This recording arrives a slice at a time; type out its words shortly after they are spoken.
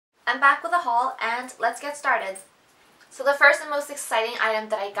I'm back with a haul and let's get started. So the first and most exciting item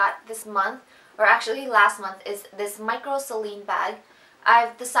that I got this month, or actually last month, is this micro Celine bag.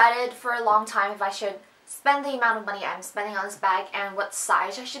 I've decided for a long time if I should spend the amount of money I'm spending on this bag and what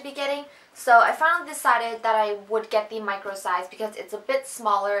size I should be getting. So I finally decided that I would get the micro size because it's a bit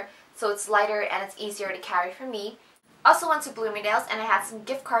smaller, so it's lighter and it's easier to carry for me. Also went to Bloomingdale's and I had some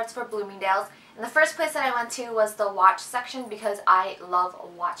gift cards for Bloomingdale's. And the first place that I went to was the watch section because I love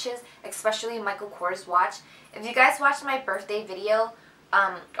watches, especially Michael Kors watch. If you guys watched my birthday video,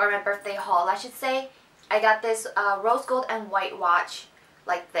 or my birthday haul I should say, I got this rose gold and white watch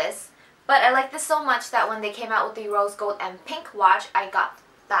like this. But I like this so much that when they came out with the rose gold and pink watch, I got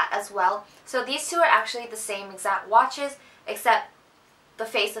that as well. So these two are actually the same exact watches, except the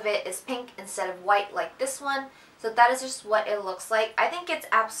face of it is pink instead of white like this one. So that is just what it looks like. I think it's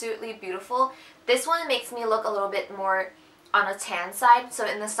absolutely beautiful. This one makes me look a little bit more on a tan side. So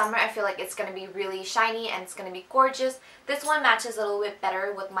in the summer I feel like it's going to be really shiny and it's going to be gorgeous. This one matches a little bit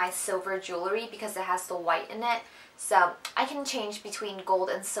better with my silver jewelry because it has the white in it. So I can change between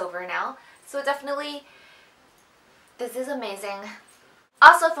gold and silver now. So definitely, this is amazing.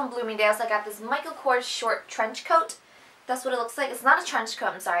 Also from Bloomingdale's I got this Michael Kors short trench coat. That's what it looks like. It's not a trench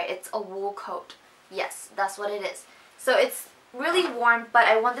coat, I'm sorry. It's a wool coat. Yes, that's what it is. So it's really warm, but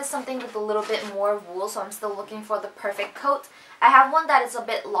I wanted something with a little bit more wool, so I'm still looking for the perfect coat. I have one that is a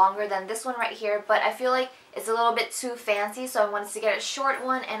bit longer than this one right here, but I feel like it's a little bit too fancy, so I wanted to get a short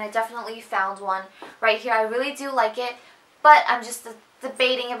one, and I definitely found one right here. I really do like it, but I'm just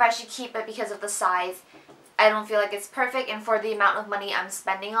debating if I should keep it because of the size. I don't feel like it's perfect, and for the amount of money I'm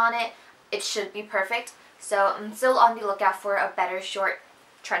spending on it, it should be perfect. So I'm still on the lookout for a better short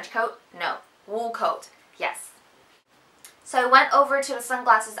trench coat. No. Wool coat, yes. So I went over to the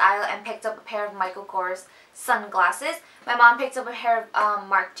sunglasses aisle and picked up a pair of Michael Kors sunglasses. My mom picked up a pair of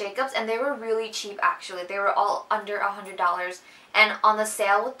Marc Jacobs, and they were really cheap actually. They were all under $100, and on the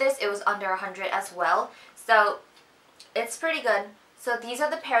sale with this it was under $100 as well. So it's pretty good. So these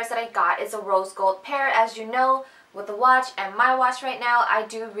are the pairs that I got. It's a rose gold pair, as you know, with the watch and my watch right now. I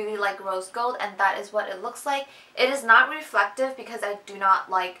do really like rose gold, and that is what it looks like. It is not reflective because I do not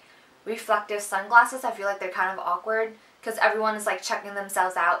like reflective sunglasses. I feel like they're kind of awkward because everyone is like checking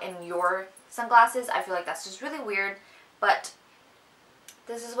themselves out in your sunglasses. I feel like that's just really weird, but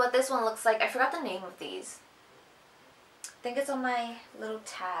this is what this one looks like. I forgot the name of these. I think it's on my little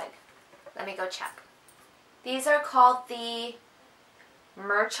tag. Let me go check. These are called the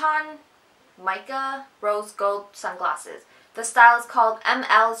Merchant Mica Rose Gold sunglasses. The style is called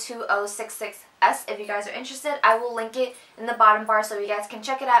ML2066S. If you guys are interested, I will link it in the bottom bar so you guys can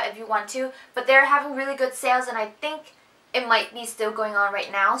check it out if you want to. But they're having really good sales, and I think it might be still going on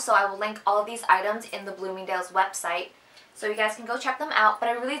right now. So I will link all of these items in the Bloomingdale's website so you guys can go check them out. But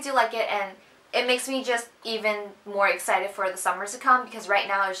I really do like it, and it makes me just even more excited for the summer to come because right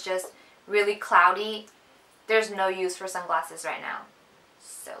now it's just really cloudy. There's no use for sunglasses right now.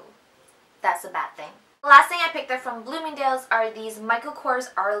 So that's a bad thing. The last thing I picked up from Bloomingdale's are these Michael Kors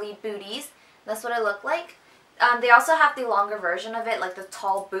Arley booties. That's what it looked like. They also have the longer version of it, like the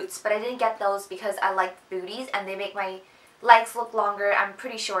tall boots, but I didn't get those because I like booties and they make my legs look longer. I'm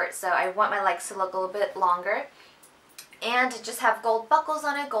pretty short, so I want my legs to look a little bit longer. And just have gold buckles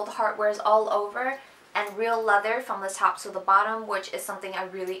on it, gold heartwares all over, and real leather from the top to the bottom, which is something I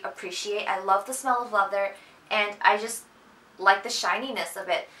really appreciate. I love the smell of leather, and I just like the shininess of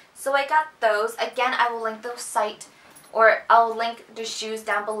it. So I got those. Again, I will link the site, or I'll link the shoes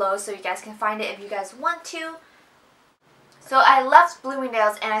down below so you guys can find it if you guys want to. So I left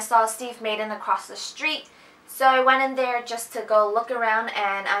Bloomingdale's and I saw Steve Madden across the street. So I went in there just to go look around,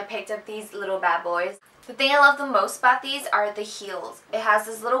 and I picked up these little bad boys. The thing I love the most about these are the heels. It has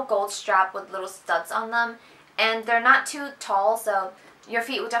this little gold strap with little studs on them, and they're not too tall, so your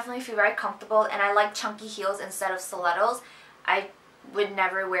feet will definitely feel very comfortable. And I like chunky heels instead of stilettos. I would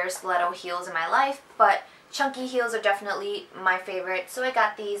never wear stiletto heels in my life, but chunky heels are definitely my favorite. So I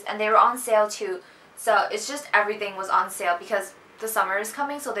got these, and they were on sale too. So it's just everything was on sale because the summer is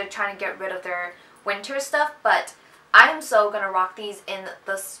coming, so they're trying to get rid of their winter stuff. But I'm so gonna rock these in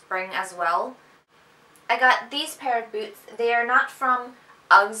the spring as well. I got these pair of boots. They are not from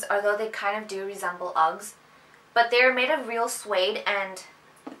Uggs, although they kind of do resemble Uggs. But they're made of real suede, and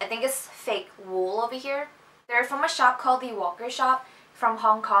I think it's fake wool over here. They're from a shop called the Walker Shop from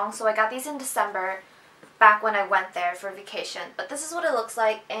Hong Kong. So I got these in December, back when I went there for vacation. But this is what it looks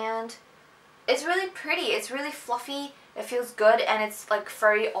like, and it's really pretty. It's really fluffy. It feels good, and it's like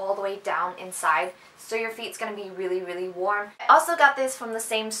furry all the way down inside. So your feet's going to be really, really warm. I also got this from the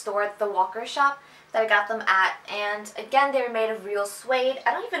same store, the Walker Shop. that I got them at, and again they were made of real suede.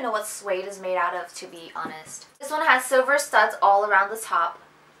 I don't even know what suede is made out of, to be honest. This one has silver studs all around the top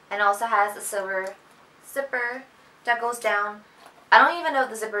and also has a silver zipper that goes down. I don't even know if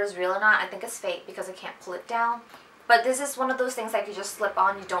the zipper is real or not. I think it's fake because I can't pull it down. But this is one of those things that you just slip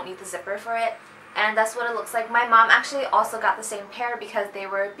on. You don't need the zipper for it. And that's what it looks like. My mom actually also got the same pair because they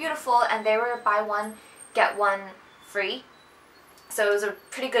were beautiful and they were buy one, get one free. So it was a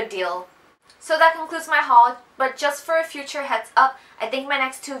pretty good deal. So that concludes my haul, but just for a future heads up, I think my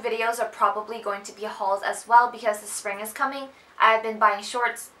next 2 videos are probably going to be hauls as well because the spring is coming. I've been buying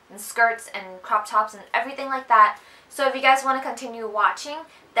shorts and skirts and crop tops and everything like that. So if you guys want to continue watching,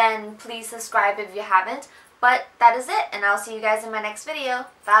 then please subscribe if you haven't. But that is it, and I'll see you guys in my next video.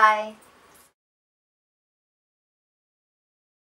 Bye!